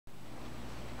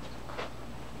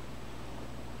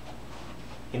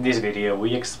In this video,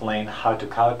 we explain how to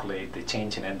calculate the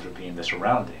change in entropy in the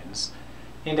surroundings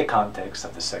in the context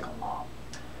of the second law.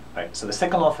 Right, so the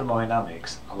second law of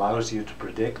thermodynamics allows you to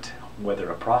predict whether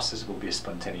a process will be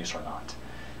spontaneous or not.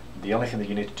 The only thing that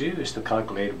you need to do is to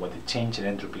calculate what the change in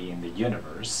entropy in the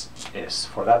universe is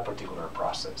for that particular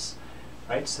process.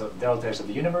 Right, so delta S of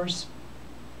the universe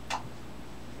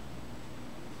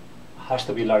has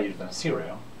to be larger than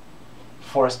 0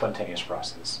 for a spontaneous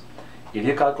process. If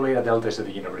you calculate a delta S of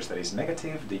the universe that is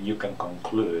negative, then you can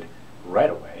conclude right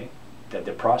away that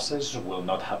the process will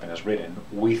not happen as written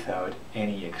without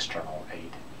any external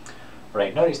aid.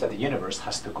 Right, notice that the universe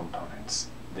has two components,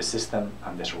 the system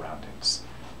and the surroundings.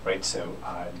 Right, so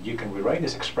you can rewrite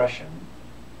this expression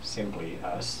simply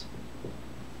as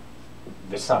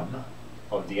the sum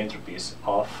of the entropies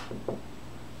of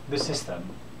the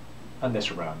system and the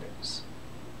surroundings.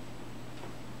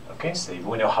 Okay, so if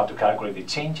we know how to calculate the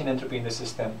change in entropy in the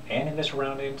system and in the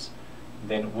surroundings,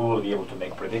 then we will be able to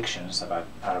make predictions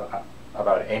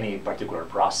about any particular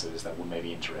process that we may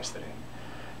be interested in.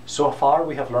 So far,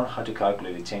 we have learned how to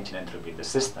calculate the change in entropy in the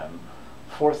system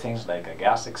for things like a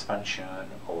gas expansion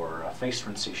or a phase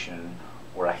transition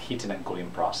or a heating and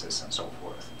cooling process and so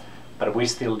forth. But we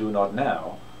still do not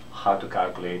know how to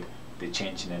calculate the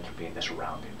change in entropy in the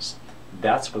surroundings.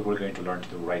 That's what we're going to learn to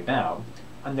do right now,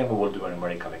 and then we will do a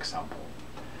numerical example.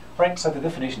 Right, so the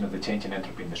definition of the change in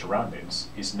entropy in the surroundings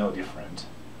is no different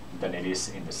than it is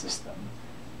in the system.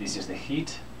 This is the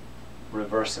heat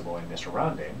reversible in the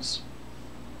surroundings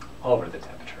over the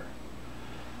temperature.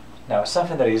 Now,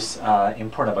 something that is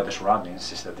important about the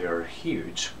surroundings is that they are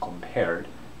huge compared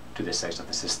to the size of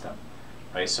the system.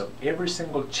 Right, so every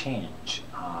single change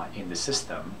in the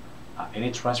system,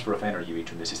 any transfer of energy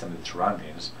between the system and the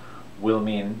surroundings, will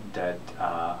mean that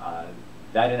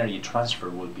that energy transfer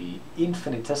will be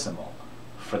infinitesimal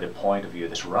from the point of view of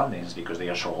the surroundings because they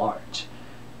are so large.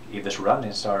 If the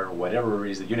surroundings are whatever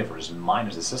is the universe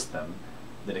minus the system,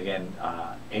 then again,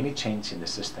 any change in the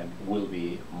system will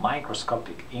be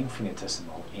microscopic,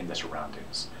 infinitesimal in the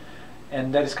surroundings.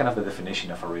 And that is kind of the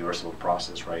definition of a reversible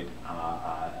process, right?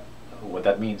 What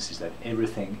that means is that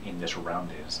everything in the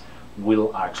surroundings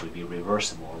will actually be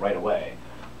reversible right away,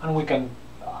 and we can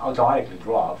automatically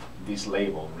drop this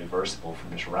label reversible from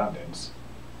the surroundings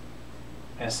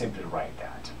and simply write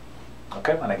that.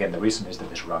 Okay, and again, the reason is that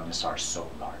the surroundings are so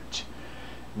large.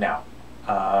 Now,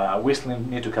 we still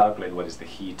need to calculate what is the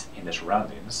heat in the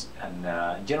surroundings,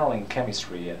 and generally in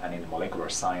chemistry and in molecular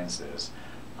sciences,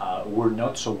 we're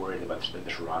not so worried about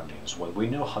the surroundings. What we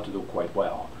know how to do quite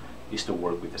well is to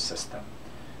work with the system.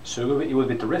 So it would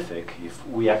be terrific if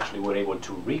we actually were able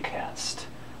to recast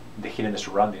the heat in the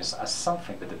surroundings as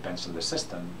something that depends on the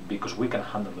system, because we can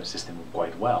handle the system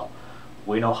quite well.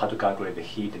 We know how to calculate the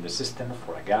heat in the system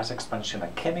for a gas expansion, a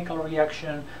chemical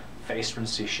reaction, phase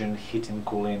transition, heating,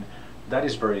 cooling. That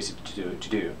is very easy to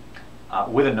do.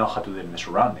 We don't know how to do it in the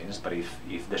surroundings, but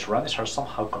if the surroundings are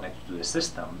somehow connected to the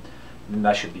system, then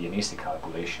that should be an easy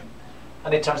calculation.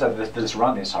 And it turns out that the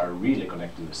surroundings are really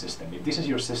connected to the system. If this is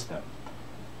your system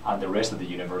and the rest of the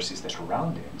universe is the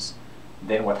surroundings,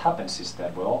 then what happens is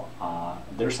that, well,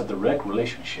 there's a direct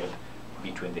relationship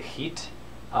between the heat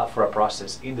for a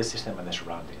process in the system and the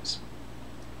surroundings.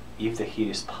 If the heat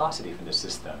is positive in the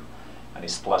system and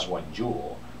is plus 1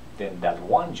 joule, then that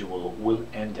 1 joule will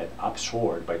end up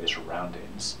absorbed by the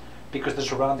surroundings because the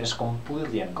surroundings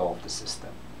completely engulf the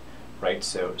system. Right?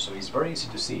 So it's very easy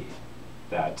to see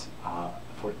that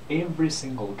for every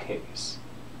single case,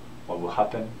 what will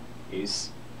happen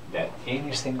is that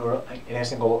any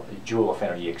single joule of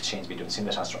energy exchange between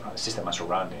system and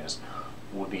surroundings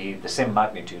will be the same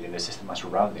magnitude in the system and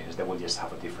surroundings. They will just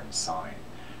have a different sign.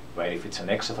 Right? If it's an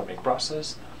exothermic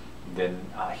process, then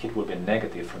heat will be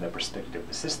negative from the perspective of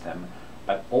the system,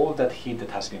 but all that heat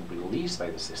that has been released by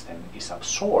the system is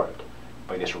absorbed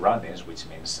by the surroundings, which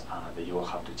means that you will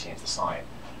have to change the sign.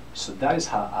 So that is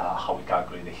how we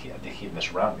calculate the heat in the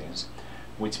surroundings,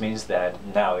 which means that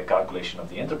now the calculation of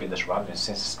the entropy in the surroundings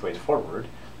seems straightforward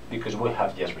because we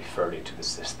have just referred it to the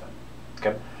system.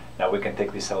 Okay? Now we can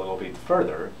take this a little bit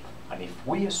further, and if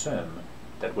we assume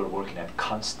that we're working at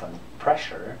constant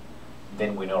pressure,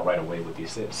 then we know right away what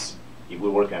this is. If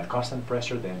we're working at constant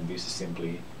pressure, then this is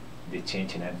simply the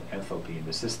change in enthalpy in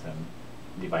the system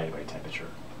divided by temperature.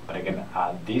 But again,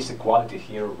 this equality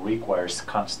here requires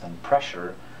constant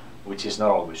pressure, which is not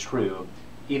always true,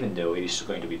 even though it is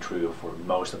going to be true for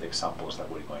most of the examples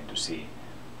that we're going to see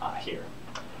here.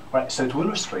 All right, so to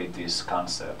illustrate these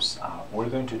concepts, we're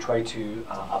going to try to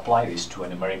apply this to a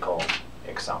numerical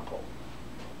example.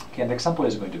 Okay, and the example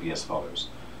is going to be as follows.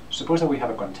 Suppose that we have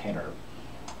a container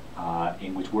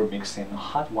in which we're mixing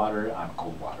hot water and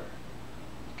cold water.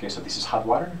 Okay, so this is hot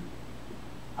water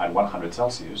at 100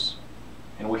 Celsius,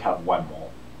 and we have 1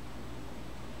 mole.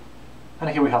 And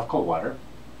here we have cold water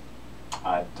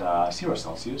at 0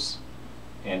 Celsius,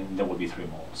 and there will be 3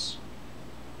 moles.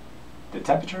 The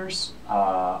temperatures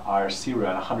are 0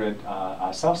 and 100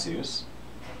 Celsius,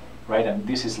 right? And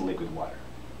this is liquid water.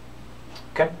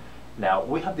 Okay. Now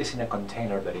we have this in a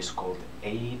container that is called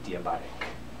adiabatic.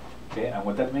 Okay, and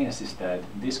what that means is that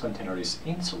this container is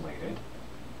insulated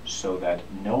so that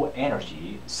no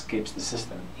energy escapes the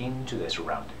system into the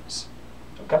surroundings.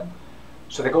 Okay.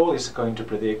 So the goal is going to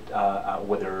predict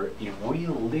whether if we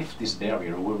lift this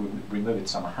barrier, or we remove it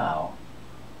somehow,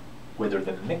 whether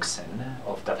the mixing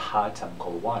of that hot and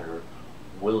cold water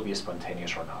will be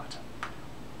spontaneous or not.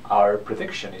 Our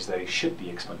prediction is that it should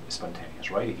be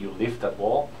spontaneous, right? If you lift that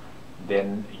wall,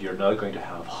 then you're not going to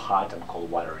have hot and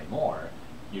cold water anymore.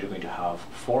 You're going to have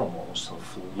 4 moles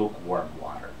of lukewarm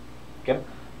water. Okay?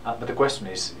 But the question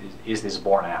is this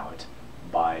borne out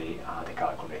by the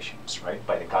calculations, right?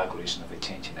 By the calculation of the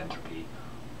change in entropy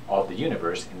of the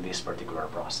universe in this particular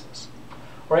process.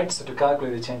 Right, so to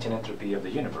calculate the change in entropy of the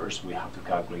universe, we have to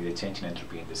calculate the change in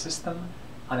entropy in the system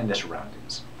and in the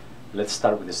surroundings. Let's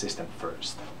start with the system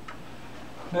first.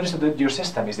 Notice that your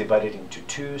system is divided into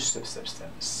 2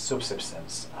 subsystems.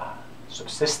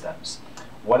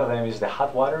 One of them is the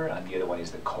hot water and the other one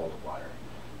is the cold water.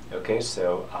 Okay,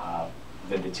 so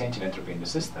then the change in entropy in the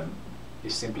system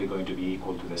is simply going to be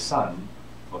equal to the sum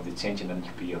of the change in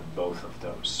entropy of both of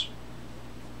those.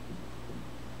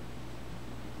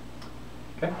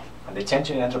 Okay. And the change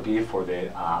in entropy for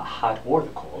the hot or the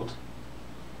cold,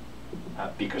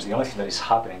 because the only thing that is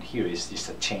happening here is just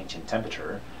a change in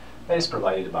temperature, that is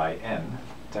provided by N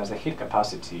times the heat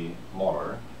capacity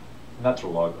molar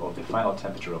natural log of the final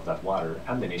temperature of that water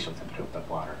and the initial temperature of that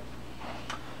water.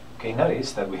 Okay,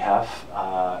 notice that we have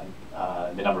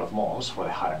the number of moles for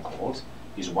the hot and cold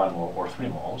is 1 mole or 3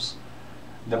 moles.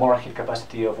 The molar heat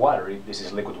capacity of water, if this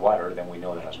is liquid water, then we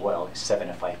know that as well, is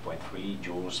 75.3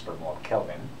 joules per mole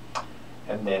Kelvin.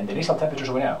 And then the initial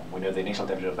temperatures we know. We know the initial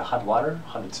temperature of the hot water,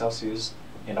 100 Celsius,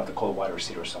 and of the cold water,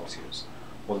 0 Celsius.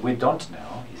 What we don't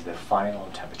know is the final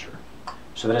temperature.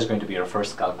 So that is going to be our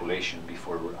first calculation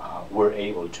before we're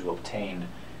able to obtain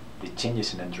the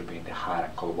changes in entropy in the hot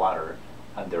and cold water,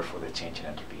 and therefore the change in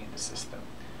entropy in the system.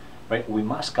 Right? We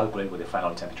must calculate what the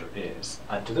final temperature is,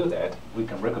 and to do that, we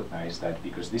can recognize that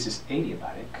because this is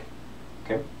adiabatic,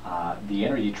 okay, the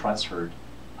energy transferred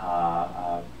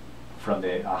from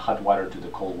the hot water to the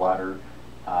cold water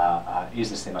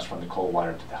is the same as from the cold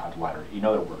water to the hot water. In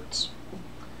other words,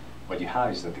 what you have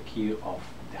is that the Q of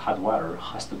the hot water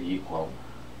has to be equal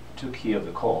to Q of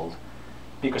the cold,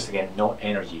 because again, no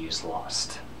energy is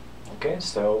lost. Okay,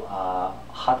 so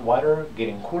hot water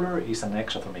getting cooler is an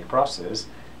exothermic process.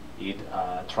 It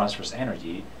transfers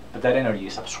energy, but that energy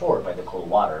is absorbed by the cold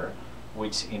water,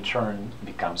 which in turn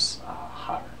becomes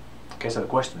hotter. Okay, so the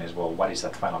question is, well, what is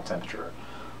that final temperature?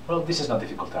 Well, this is not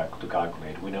difficult to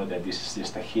calculate. We know that this is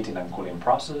just a heating and cooling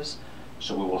process,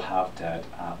 so we will have that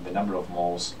the number of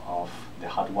moles of the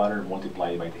hot water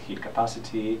multiplied by the heat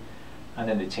capacity, and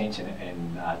then the change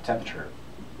in temperature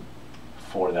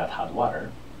for that hot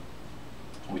water,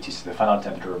 which is the final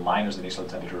temperature minus the initial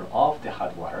temperature of the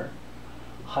hot water,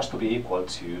 has to be equal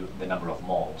to the number of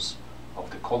moles of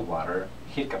the cold water,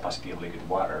 heat capacity of liquid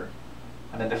water,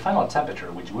 and then the final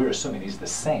temperature, which we're assuming is the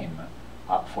same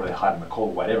for the hot and the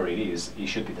cold, whatever it is, it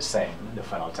should be the same, the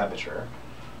final temperature,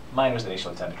 minus the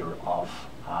initial temperature of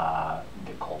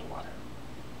the cold water.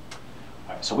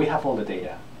 All right, so we have all the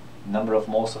data. Number of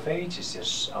moles of H is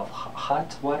just of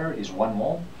hot water is 1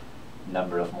 mole.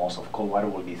 Number of moles of cold water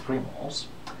will be 3 moles.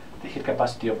 The heat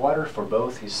capacity of water for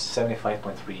both is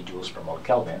 75.3 joules per mole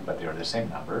Kelvin, but they are the same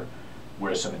number.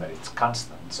 We're assuming that it's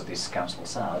constant, so this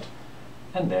cancels out.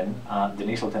 And then the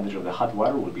initial temperature of the hot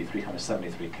water will be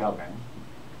 373 Kelvin.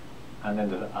 And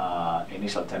then the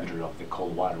initial temperature of the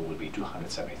cold water will be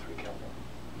 273 Kelvin.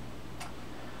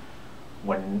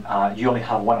 When you only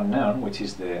have one unknown, which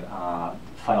is the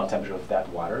final temperature of that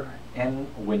water, and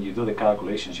when you do the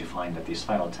calculations, you find that this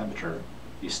final temperature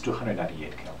is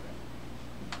 298 Kelvin.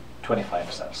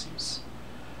 25 Celsius.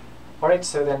 Alright,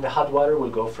 so then the hot water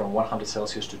will go from 100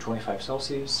 Celsius to 25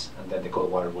 Celsius, and then the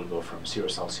cold water will go from 0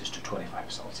 Celsius to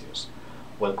 25 Celsius.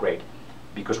 Well, great.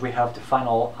 Because we have the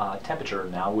final temperature,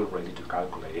 now we're ready to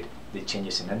calculate the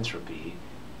changes in entropy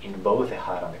in both the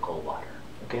hot and the cold water.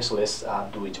 Okay, so let's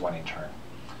do each one in turn.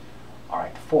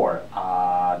 Alright, for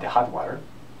the hot water,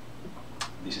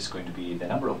 this is going to be the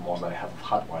number of moles that I have of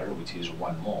hot water, which is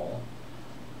 1 mole,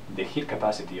 the heat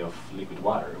capacity of liquid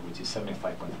water, which is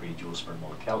 75.3 joules per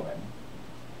mole Kelvin,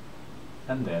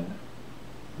 and then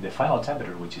the final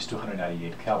temperature, which is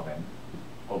 298 Kelvin,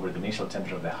 over the initial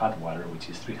temperature of the hot water, which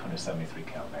is 373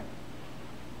 Kelvin.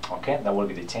 Okay, that will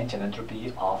be the change in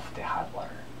entropy of the hot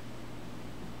water.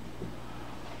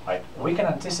 Right, we can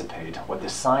anticipate what the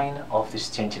sign of this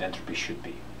change in entropy should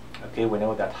be. Okay, we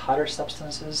know that hotter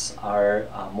substances are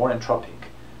more entropic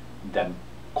than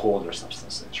colder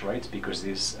substances, right? Because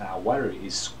this water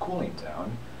is cooling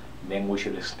down, then we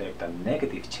should expect a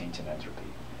negative change in entropy.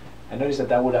 And notice that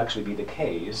that would actually be the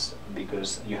case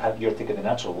because you're taking the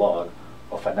natural log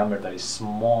of a number that is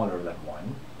smaller than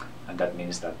 1, and that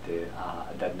means that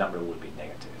that number will be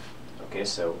negative. Okay,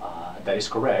 so that is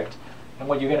correct, and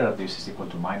what you get out of this is equal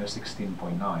to minus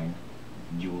 16.9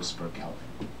 joules per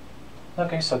Kelvin.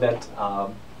 Okay, so that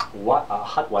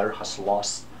hot water has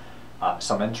lost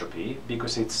some entropy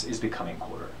because it's becoming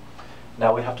cooler.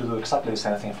 Now we have to do exactly the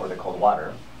same thing for the cold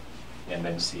water, and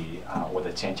then see what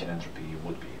the change in entropy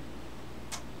would be.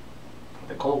 For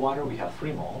the cold water, we have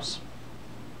 3 moles.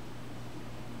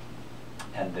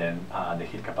 And then the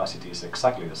heat capacity is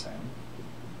exactly the same.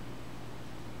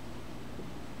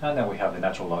 And then we have the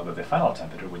natural log of the final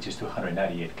temperature, which is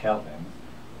 298 Kelvin,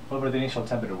 over the initial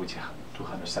temperature, which is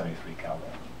 273 Kelvin.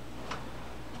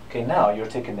 Okay, now you're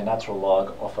taking the natural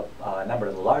log of a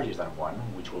number larger than 1,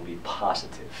 which will be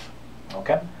positive.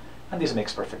 Okay? And this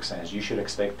makes perfect sense. You should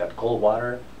expect that cold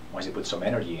water, once you put some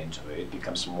energy into it,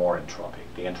 becomes more entropic.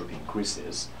 The entropy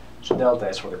increases. So delta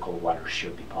S for the cold water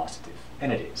should be positive.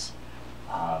 And it is.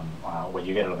 What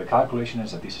you get out of the calculation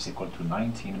is that this is equal to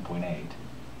 19.8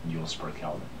 joules per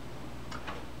Kelvin.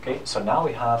 Okay, so now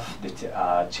we have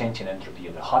the change in entropy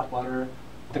of the hot water,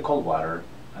 the cold water,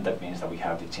 and that means that we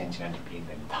have the change in entropy in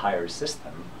the entire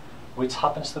system, which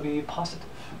happens to be positive.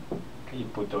 Okay, you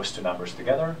put those two numbers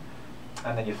together,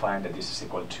 and then you find that this is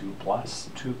equal to plus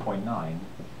 2.9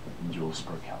 joules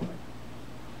per Kelvin.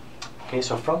 Okay,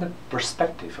 so from the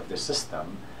perspective of the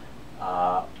system,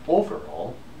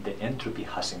 overall, the entropy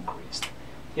has increased.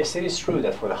 Yes, it is true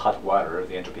that for the hot water,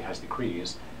 the entropy has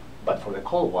decreased, but for the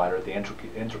cold water, the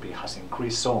entropy has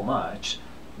increased so much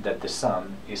that the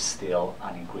sum is still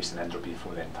an increase in entropy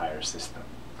for the entire system.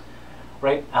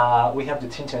 Right? We have the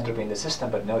change in entropy in the system,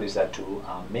 but notice that to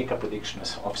make a prediction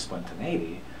of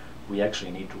spontaneity, we actually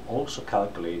need to also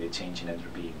calculate the change in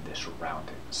entropy in the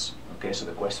surroundings. Okay, so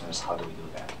the question is, how do we do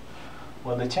that?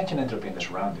 Well, the change in entropy in the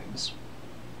surroundings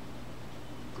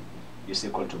is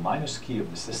equal to minus Q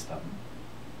of the system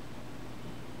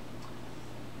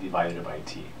divided by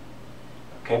T.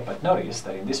 Okay, but notice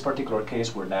that in this particular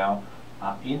case, we're now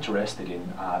interested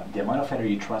in the amount of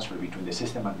energy transfer between the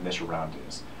system and the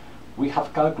surroundings. We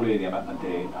have calculated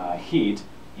the heat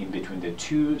in between the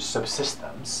two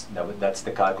subsystems. That's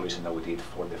the calculation that we did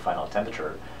for the final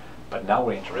temperature. But now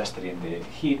we're interested in the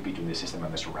heat between the system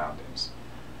and the surroundings.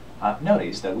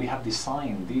 Notice that we have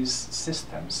designed these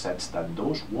systems such that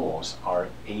those walls are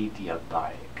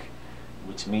adiabatic,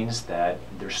 which means that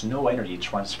there's no energy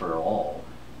transfer at all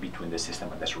between the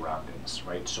system and the surroundings,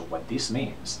 right? So what this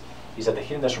means is that the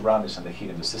heat in the surroundings and the heat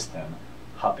in the system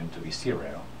happen to be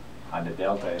 0, and the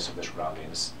delta S of the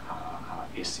surroundings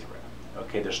is 0.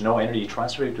 Okay, there's no energy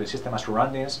transfer between the system and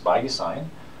surroundings by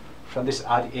design from this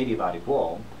adiabatic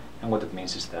wall, and what it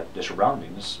means is that the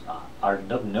surroundings are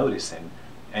not noticing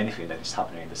anything that is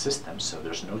happening in the system, so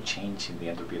there's no change in the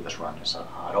entropy of the surroundings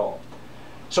at all.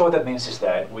 So what that means is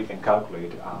that we can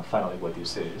calculate finally what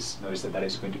this is. Notice that that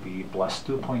is going to be plus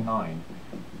 2.9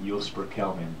 joules per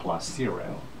Kelvin plus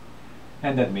 0,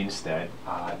 and that means that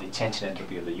the change in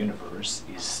entropy of the universe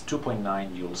is 2.9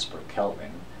 joules per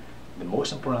Kelvin. The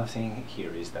most important thing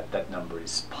here is that that number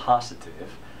is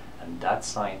positive, and that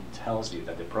sign tells you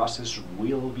that the process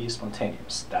will be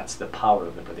spontaneous. That's the power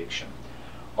of the prediction.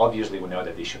 Obviously, we know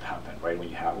that this should happen, right?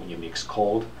 When you mix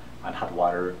cold and hot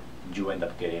water, you end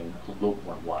up getting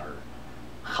lukewarm water.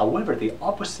 However, the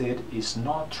opposite is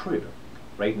not true,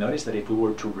 right? Notice that if we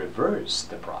were to reverse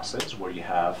the process where you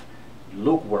have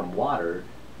lukewarm water,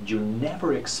 you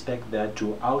never expect that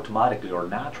to automatically or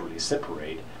naturally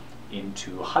separate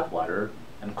into hot water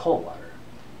and cold water.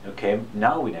 Okay,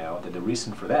 now we know that the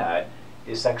reason for that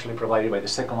is actually provided by the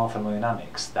second law of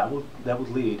thermodynamics. That would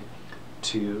lead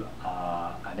to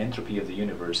an entropy of the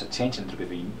universe, a change in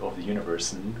entropy of the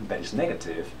universe that is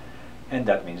negative, and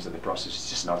that means that the process is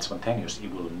just not spontaneous.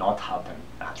 It will not happen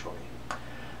naturally.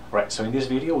 Right, so in this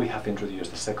video we have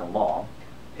introduced the second law,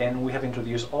 and we have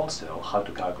introduced also how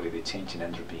to calculate the change in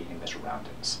entropy in the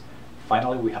surroundings.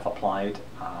 Finally, we have applied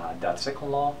that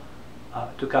second law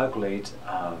to calculate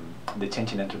the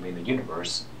change in entropy in the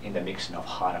universe in the mixing of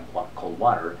hot and cold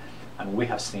water, and we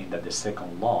have seen that the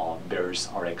second law bears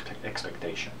our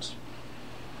expectations.